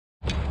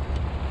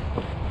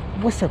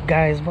What's up,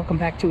 guys? Welcome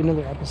back to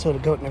another episode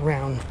of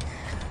GoatinAround.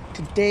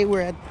 Today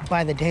we're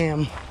by the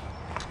dam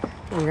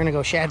and we're gonna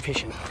go shad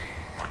fishing.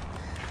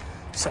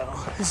 So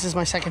this is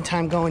my second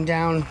time going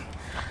down.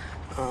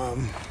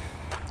 I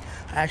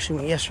actually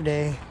went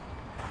yesterday.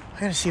 I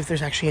gotta see if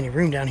there's actually any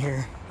room down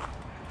here.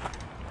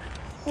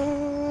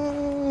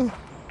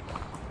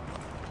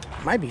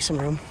 Might be some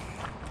room.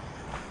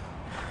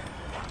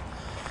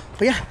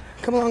 But yeah,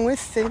 come along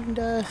with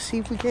and see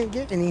if we can't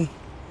get any.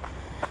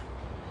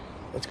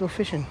 Let's go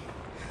fishing.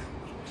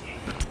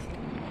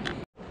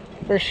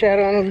 First shad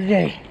on of the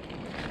day.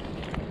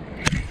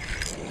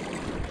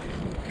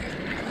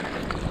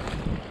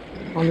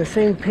 On the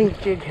same pink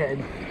jig head.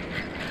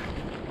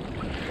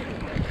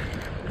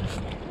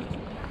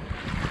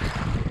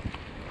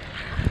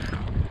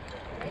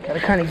 Gotta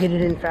kind of get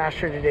it in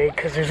faster today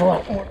because there's a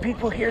lot more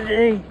people here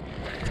today.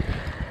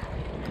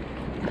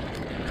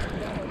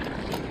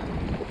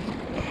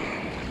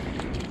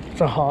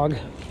 It's a hog.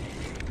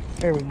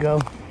 There we go.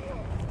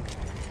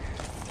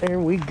 There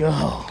we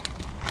go.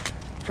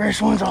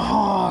 First one's a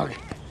hog.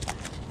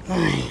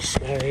 Nice,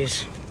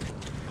 guys.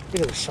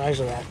 Look at the size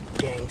of that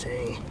dang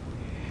thing.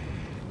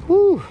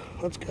 Woo,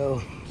 let's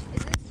go.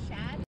 Is this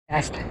shad?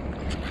 Fast.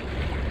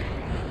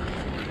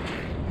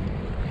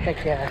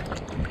 Heck yeah.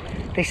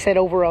 They said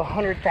over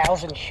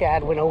 100,000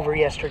 shad went over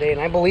yesterday, and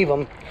I believe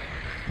them.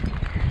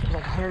 It was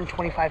like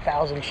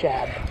 125,000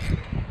 shad.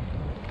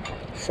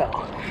 So,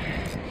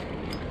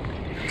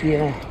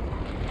 yeah.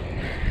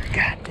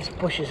 God, this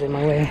bush is in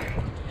my way.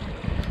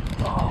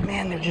 Oh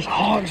man, they're just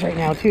hogs right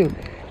now too.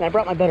 And I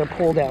brought my better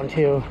pull down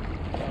too,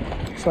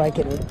 so I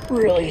can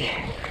really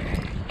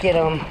get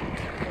them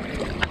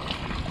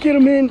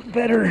in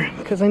better,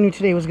 because I knew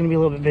today was going to be a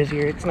little bit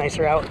busier. It's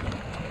nicer out.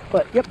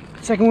 But yep,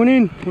 second one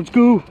in. Let's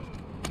go.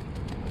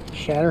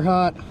 Shatter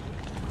hot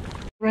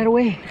right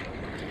away.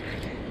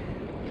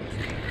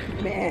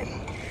 Man.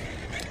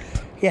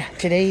 Yeah,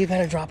 today you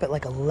gotta drop it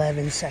like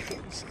 11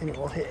 seconds and it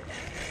will hit.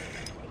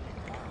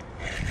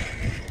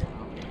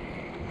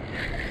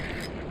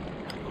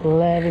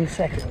 11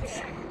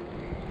 seconds.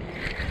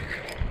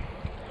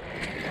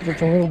 Because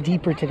it's a little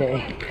deeper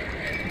today.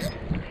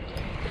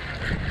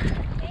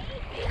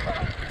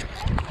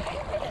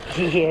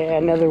 Yeah,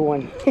 another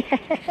one.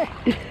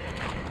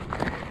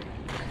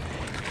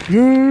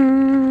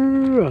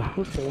 Yeah.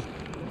 Let's see.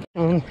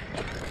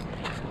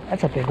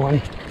 That's a big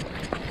one.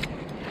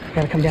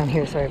 Gotta come down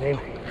here. Sorry, babe.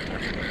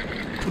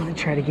 I'm gonna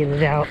try to get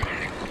it out.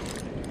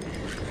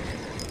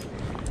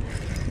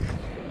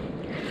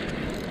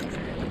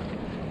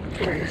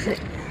 Where is it?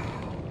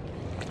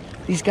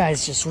 These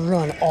guys just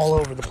run all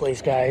over the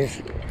place,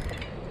 guys.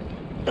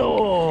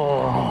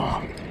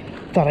 Oh,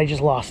 thought I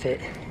just lost it.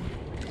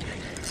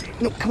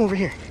 No, come over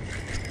here.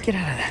 Get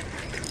out of that.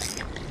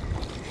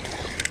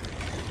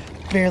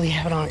 Barely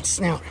have it on its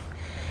snout.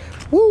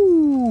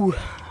 Woo!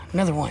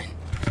 Another one.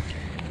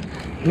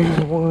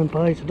 Another one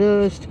bites the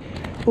dust.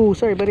 Oh,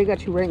 sorry, buddy. I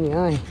got you right in the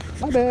eye.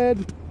 My bad.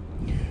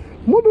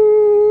 My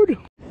bad.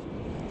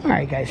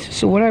 Alright, guys.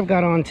 So what I've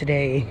got on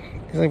today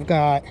is I've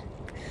got,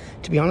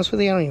 to be honest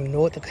with you, I don't even know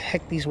what the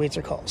heck these weights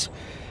are called.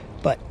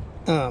 But,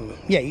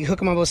 yeah, you hook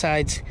them on both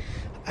sides.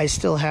 I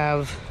still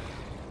have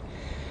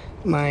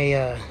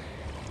my,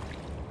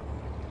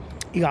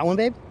 you got one,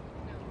 babe?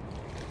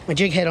 My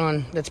jig head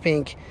on, that's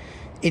pink.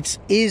 It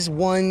is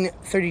one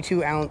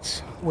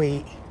 32-ounce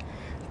weight.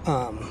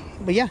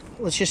 But yeah,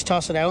 let's just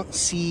toss it out and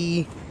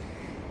see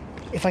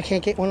if I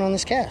can't get one on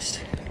this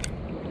cast.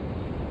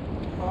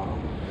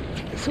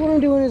 So what I'm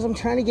doing is I'm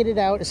trying to get it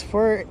out as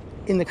far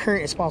in the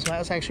current as possible. That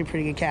was actually a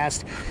pretty good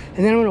cast.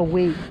 And then I'm gonna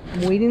wait.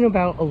 I'm waiting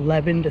about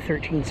 11 to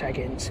 13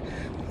 seconds.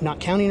 I'm not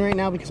counting right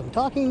now because I'm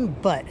talking,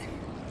 but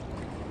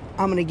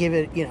I'm gonna give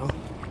it, you know,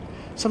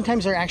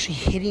 sometimes they're actually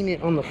hitting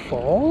it on the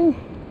fall,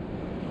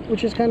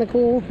 which is kind of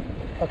cool.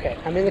 Okay,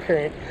 I'm in the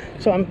current.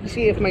 So I'm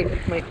see if my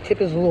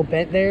tip is a little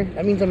bent there.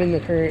 That means I'm in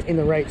the current in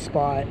the right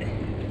spot.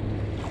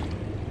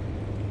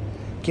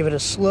 Give it a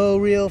slow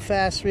reel,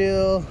 fast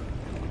reel.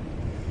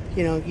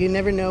 You know, you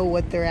never know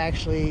what they're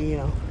actually, you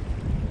know,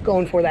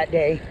 going for that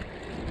day.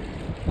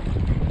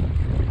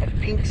 That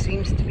pink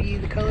seems to be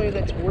the color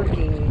that's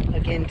working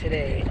again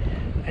today.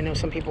 I know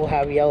some people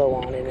have yellow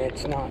on and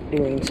it's not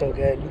doing so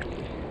good.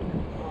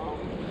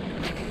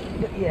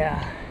 But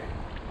yeah.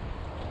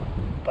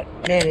 But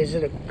man, is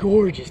it a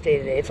gorgeous day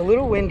today. It's a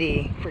little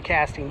windy for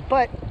casting,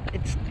 but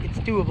it's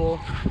doable.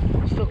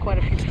 Still quite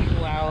a few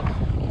people out,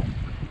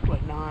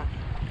 whatnot.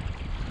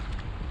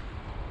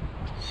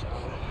 So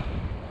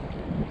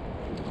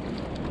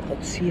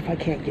let's see if I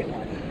can't get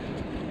one.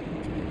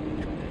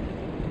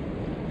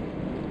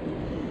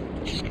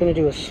 Just gonna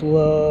do a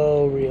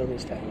slow reel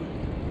this time.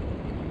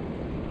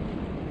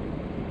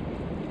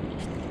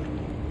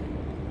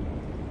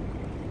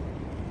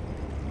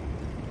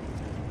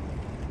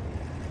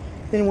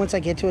 Then once I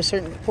get to a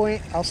certain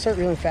point, I'll start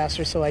reeling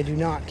faster so I do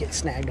not get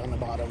snagged on the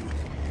bottom.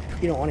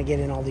 You don't want to get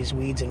in all these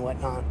weeds and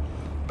whatnot.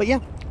 But yeah,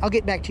 I'll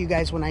get back to you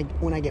guys when I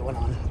get one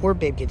on, or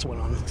Babe gets one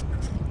on.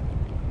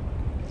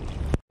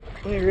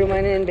 Let me reel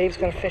mine in. Babe's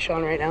got a fish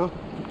on right now.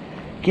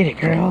 Get it,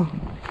 girl.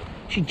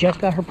 She just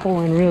got her pole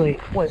in, really.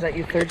 What, is that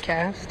your third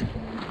cast?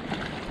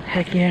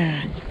 Heck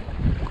yeah.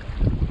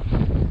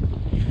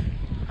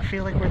 I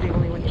feel like we're the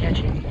only one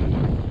catching.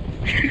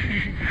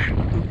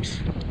 Oops.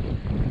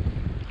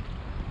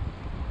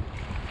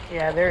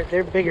 Yeah,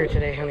 they're bigger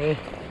today, honey.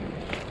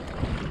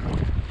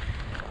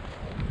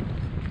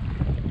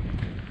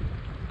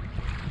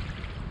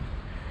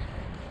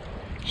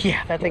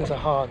 Yeah, that thing's a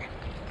hog.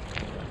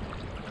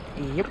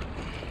 Yep.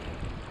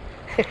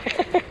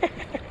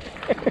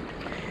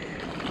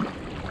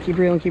 Keep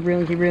reeling, keep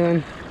reeling, keep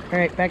reeling. All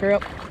right, back her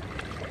up.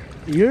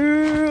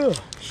 Yeah,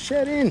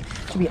 shut in.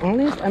 To be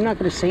honest, I'm not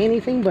going to say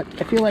anything, but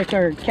I feel like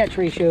our catch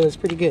ratio is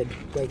pretty good.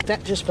 Like,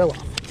 that just fell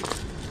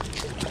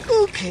off.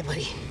 Okay,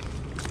 buddy.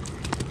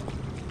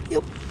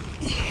 Yep.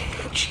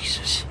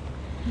 Jesus.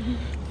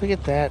 Look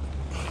at that.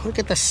 Look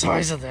at the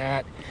size of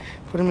that.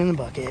 Put him in the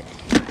bucket.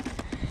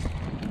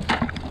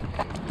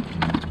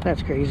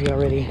 That's crazy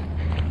already.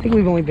 I think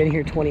we've only been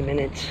here 20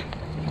 minutes.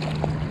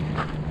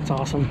 That's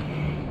awesome.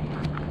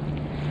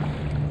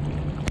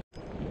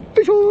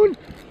 Fish on!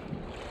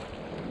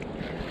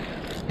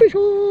 Fish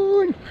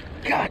on!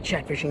 God,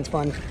 shad fishing's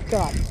fun.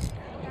 God.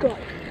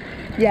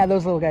 Yeah,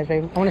 those little guys,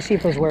 babe. I want to see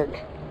if those work.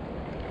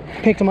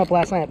 Picked them up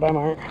last night, but I'm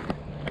alright.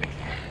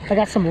 I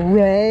got some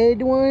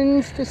red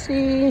ones to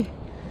see.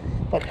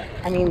 But,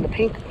 I mean, the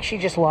pink, she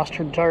just lost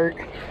her dart.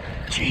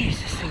 Jeez,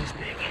 this thing's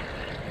big.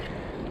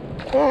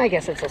 Well, I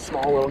guess it's a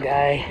small little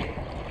guy.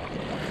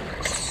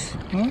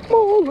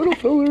 Small little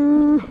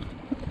filler.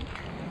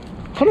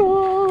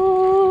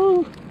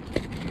 Ta-da!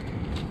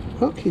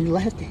 Oh, he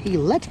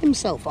let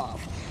himself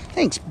off.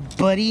 Thanks,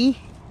 buddy.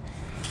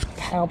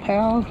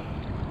 Pal.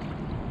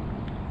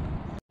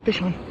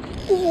 Fish on.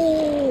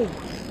 Oh!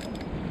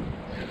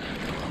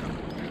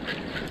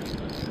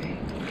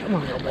 Come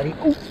on, little buddy.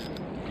 Oh!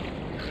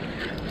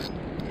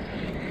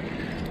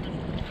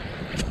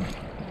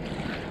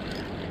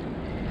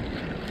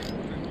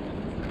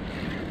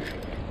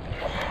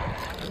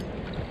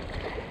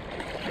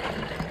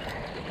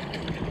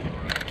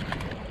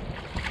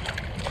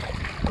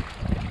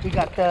 We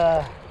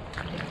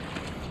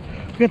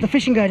got the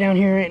fishing guy down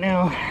here right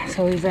now,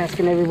 so he's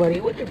asking everybody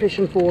what they're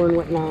fishing for and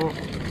whatnot.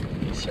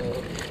 So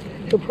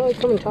he'll probably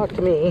come and talk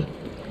to me.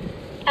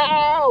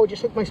 Ow!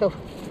 Just hooked myself.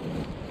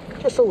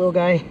 Just a little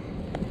guy.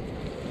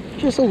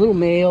 Just a little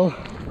male.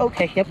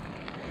 Okay, yep.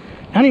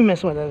 Not even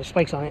messing with it. There's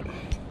spikes on it.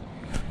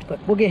 But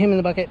we'll get him in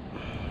the bucket.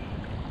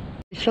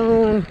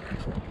 Sean,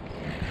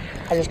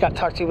 I just got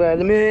talked to by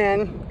the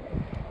man.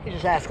 He's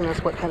just asking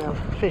us what kind of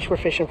fish we're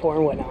fishing for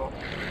and whatnot.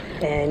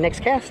 And next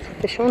cast,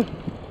 fish on.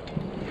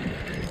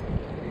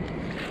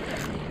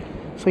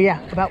 So yeah,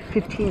 about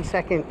 15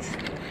 seconds.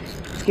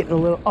 It's getting a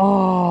little,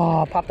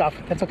 oh, popped off.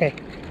 That's okay.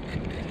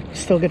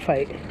 Still a good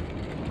fight.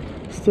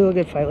 Still a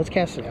good fight. Let's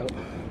cast it out.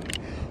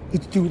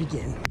 Let's do it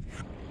again.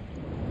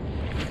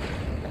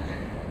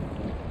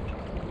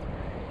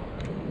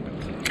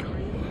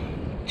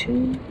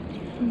 Two,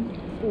 3,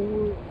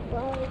 4,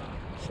 5,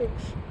 6,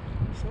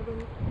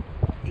 7,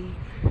 8,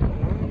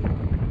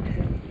 9,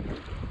 10,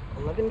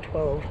 11,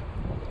 12,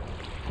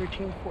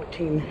 13,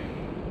 14,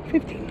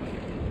 15.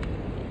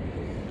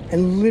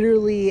 And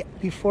literally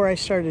before I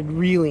started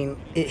reeling,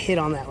 it hit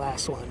on that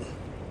last one.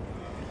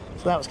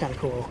 So that was kind of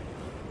cool.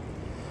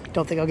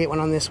 Don't think I'll get one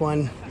on this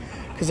one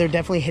because they're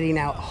definitely hitting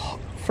out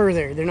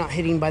further. They're not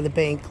hitting by the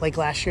bank. Like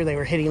last year, they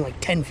were hitting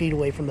like 10 feet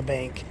away from the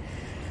bank.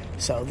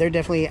 So they're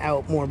definitely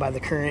out more by the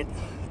current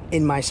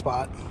in my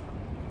spot.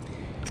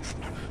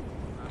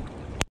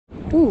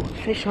 Ooh,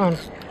 fish on.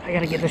 I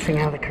gotta get this thing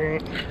out of the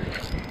current.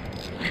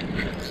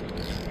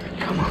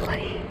 Come on,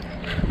 buddy.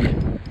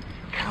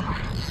 Come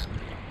on.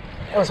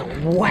 That was a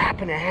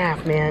whap and a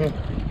half, man.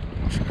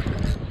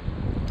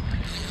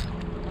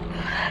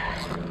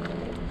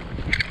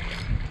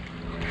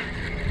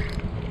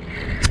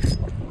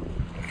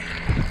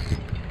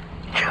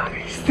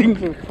 These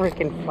things are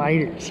freaking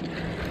fighters.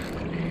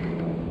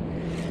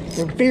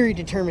 They're very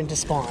determined to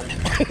spawn.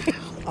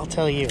 I'll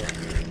tell you.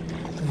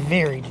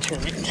 Very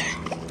determined.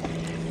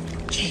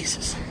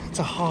 Jesus, it's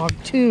a hog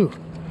too.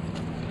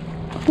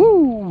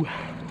 Woo!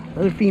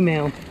 Another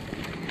female.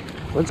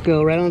 Let's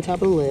go, right on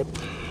top of the lip.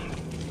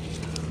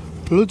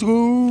 Let's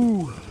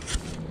go!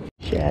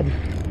 Shad.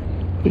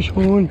 Fish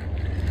on.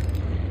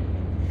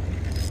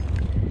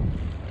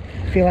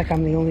 I feel like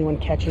I'm the only one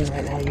catching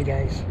right now, you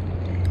guys.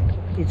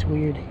 It's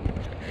weird.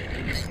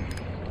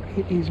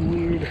 It is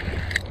weird.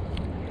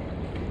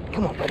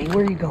 Come on, buddy,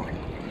 where are you going?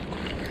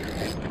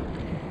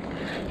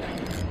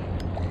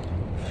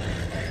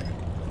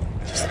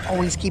 Just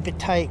always keep it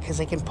tight because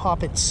they can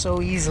pop it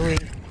so easily.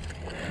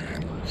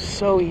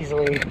 So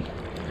easily.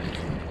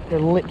 Their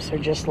lips are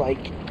just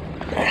like,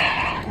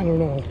 I don't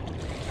know.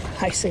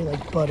 I say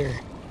like butter.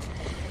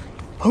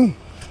 Boom.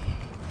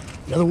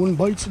 Another one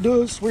bites the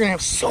dust. We're gonna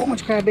have so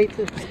much crab bait.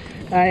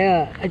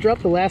 I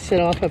dropped the last set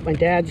off at my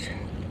dad's,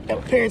 at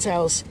my parents'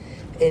 house,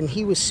 and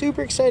he was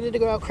super excited to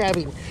go out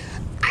crabbing.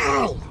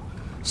 Ow!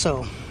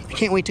 So I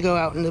can't wait to go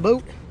out in the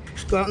boat,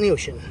 go out in the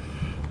ocean.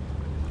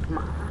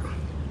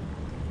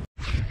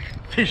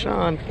 Fish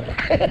on.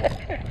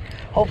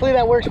 Hopefully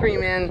that works for you,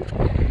 man.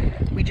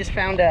 We just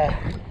found a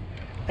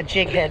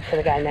jig head for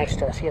the guy next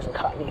to us. He hasn't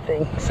caught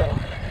anything, so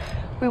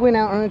we went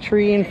out on a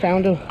tree and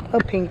found a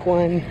pink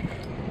one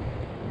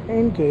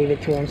and gave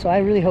it to him. So I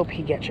really hope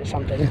he gets you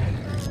something.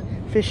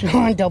 Fishing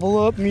on, double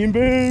up, me and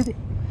babe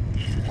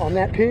on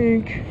that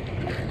pink.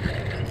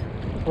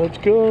 Let's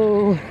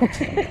go.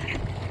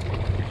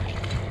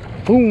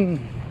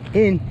 Boom,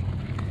 in.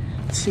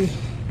 Let's see,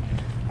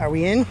 are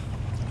we in?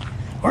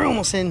 We're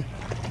almost in.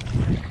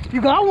 You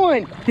got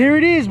one. There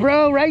it is,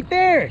 bro, right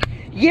there.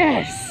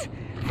 Yes,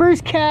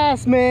 first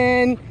cast,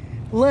 man.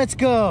 Let's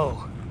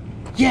go.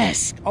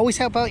 Yes, always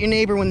help out your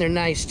neighbor when they're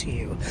nice to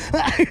you.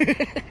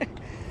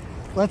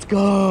 Let's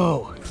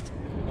go.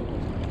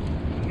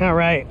 All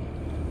right,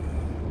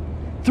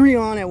 3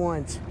 on at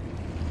once.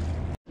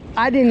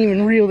 I didn't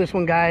even reel this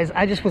one, guys.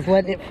 I just was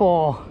letting it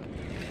fall.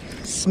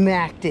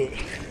 Smacked it.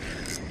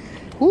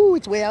 Ooh,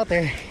 it's way out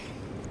there.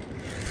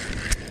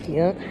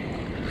 Yep.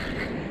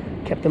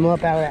 Kept them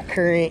up out of that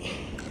current.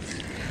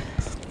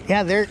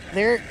 Yeah, they're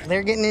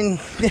getting in.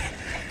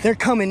 They're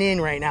coming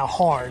in right now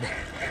hard.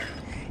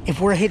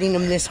 If we're hitting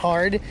them this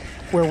hard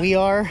where we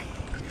are,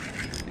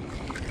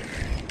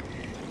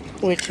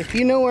 which if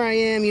you know where I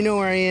am, you know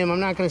where I am. I'm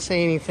not gonna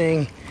say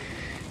anything.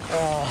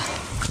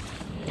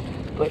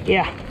 But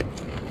yeah,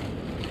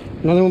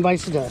 another one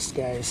bites the dust,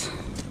 guys.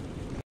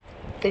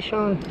 Fish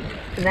on,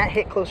 and that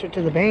hit closer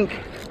to the bank,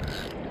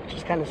 which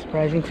is kind of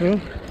surprising to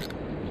me.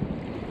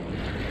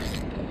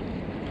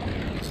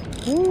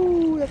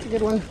 Ooh, that's a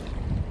good one.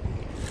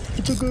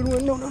 It's a good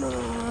one. No, no, no,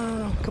 no, no,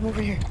 no. Come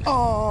over here.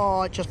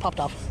 Oh, it just popped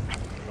off.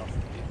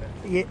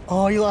 Yeah.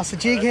 Oh, you lost the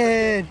jig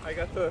head. I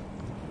got the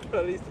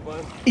at least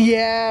one.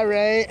 Yeah,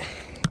 right.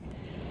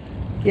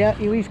 Yeah,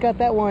 you at least got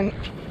that one.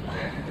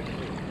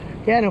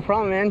 Yeah, no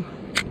problem, man.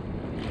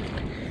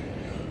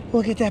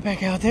 We'll get that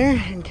back out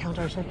there and count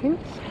our seconds.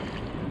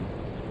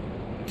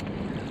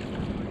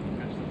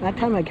 That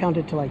time I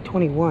counted to like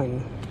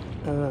 21.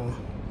 I don't know.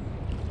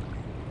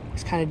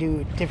 Just kind of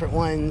do different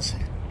ones.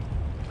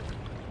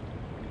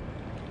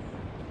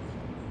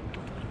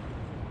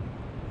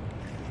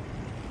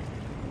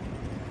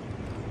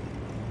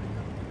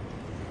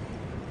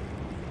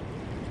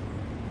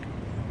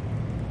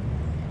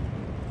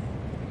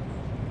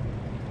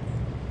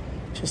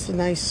 Just a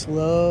nice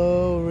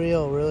slow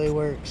reel really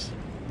works.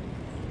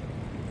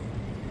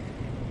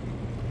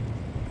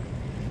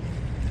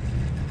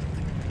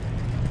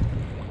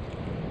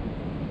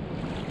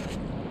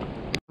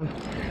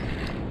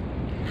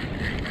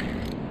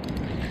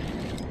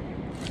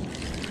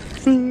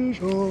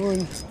 Fish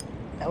on.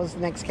 That was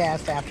the next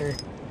cast after.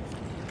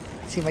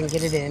 Let's see if I can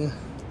get it in.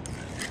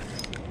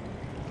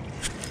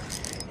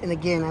 And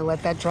again, I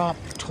let that drop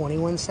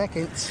 21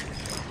 seconds.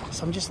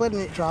 So I'm just letting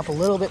it drop a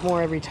little bit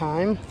more every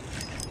time,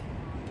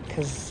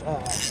 because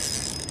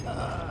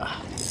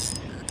I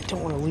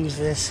don't want to lose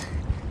this.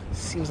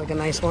 Seems like a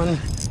nice one.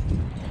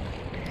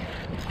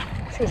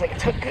 Seems like it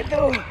took good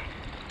though.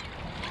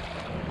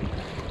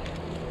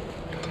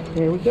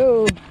 There we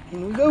go.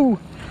 Here we go.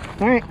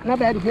 All right, not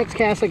bad. Next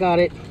cast, I got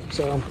it.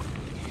 So,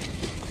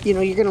 you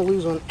know, you're gonna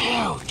lose one.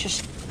 Ow!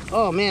 Just,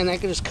 oh man, that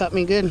could just cut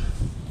me good.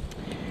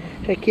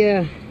 Heck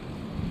yeah.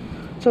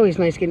 It's always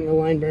nice getting the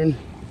line burn.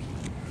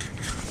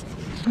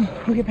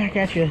 We'll get back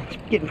at you. It's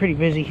getting pretty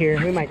busy here.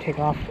 We might take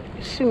off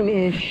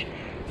soon-ish,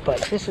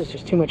 but this is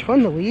just too much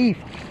fun to leave.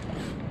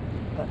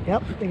 But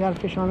yep, they got a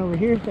fish on over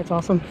here. That's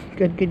awesome.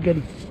 Good, good,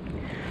 good.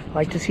 I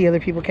like to see other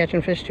people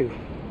catching fish too.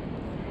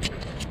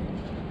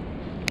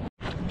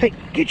 Hey,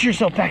 get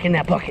yourself back in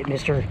that bucket,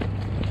 mister.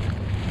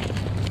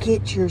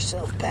 Get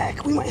yourself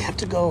back. We might have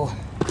to go.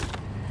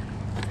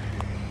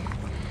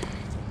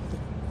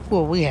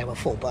 Well, we have a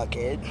full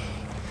bucket.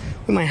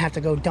 We might have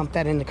to go dump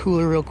that in the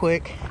cooler real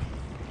quick.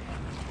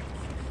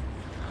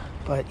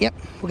 But yep,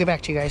 we'll get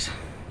back to you guys.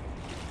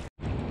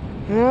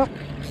 Yep,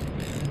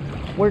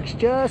 works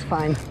just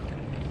fine.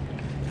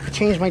 I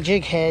changed my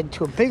jig head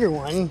to a bigger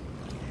one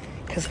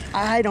because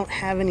I don't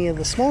have any of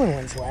the smaller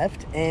ones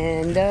left.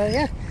 And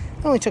yeah,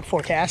 it only took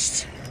 4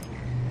 casts.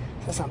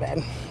 That's not bad.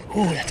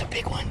 Ooh, that's a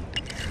big one.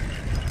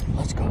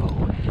 Let's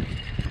go.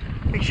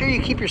 Make sure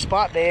you keep your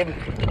spot, babe.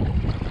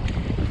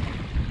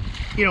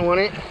 You don't want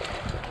it?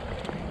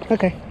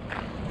 Okay,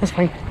 that's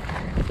fine.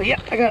 But yeah,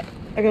 I got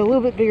a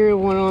little bit bigger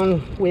one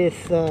on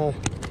with a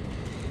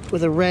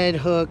red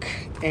hook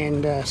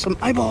and some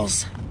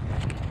eyeballs.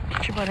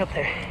 Get your butt up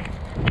there.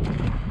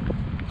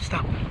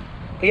 Stop.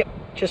 But yep,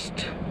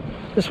 just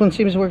this one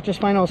seems to work just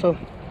fine also.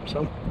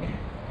 So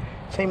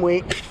same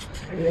weight,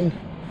 everything.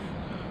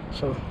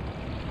 So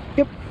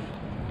yep,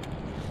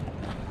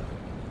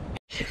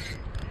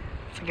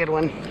 it's a good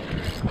one.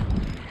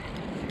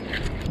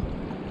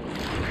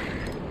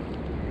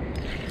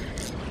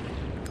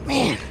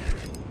 Man,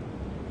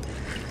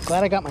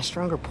 glad I got my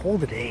stronger pole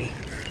today.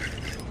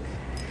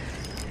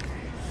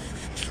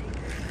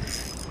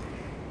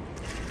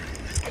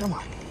 Come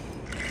on.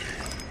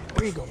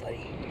 Where you go,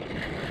 buddy?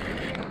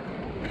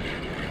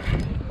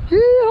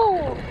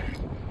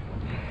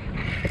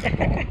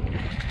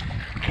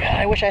 God,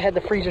 I wish I had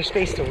the freezer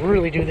space to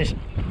really do this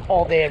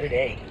all day, every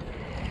day.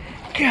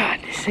 God,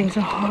 this thing's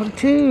a hog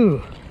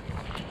too.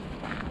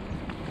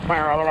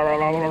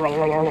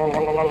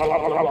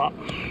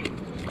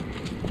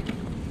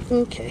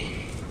 Okay.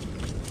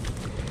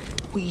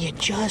 Will you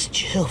just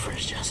chill for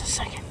just a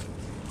second?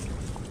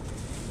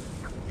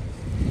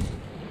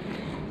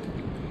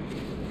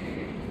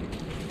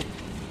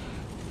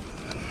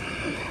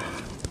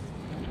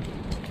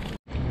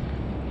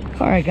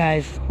 Alright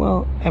guys,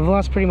 well, I've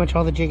lost pretty much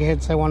all the jig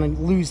heads I want to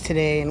lose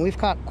today, and we've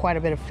caught quite a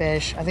bit of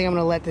fish. I think I'm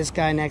going to let this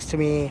guy next to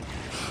me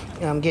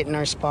get in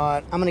our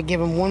spot. I'm going to give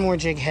him one more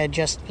jig head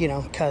just, you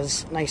know,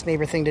 because nice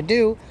neighbor thing to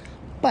do.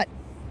 But,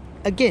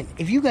 again,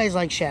 if you guys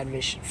like shad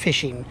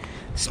fishing,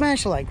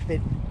 smash a like.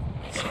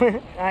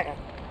 Smash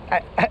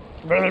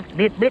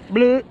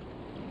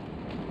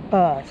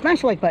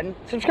the like button,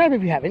 subscribe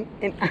if you haven't,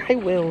 and I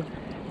will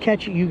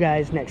catch you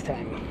guys next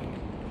time.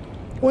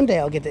 One day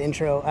I'll get the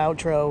intro,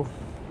 outro.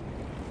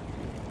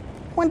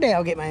 One day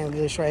I'll get my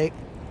English right.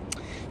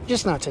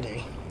 Just not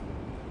today.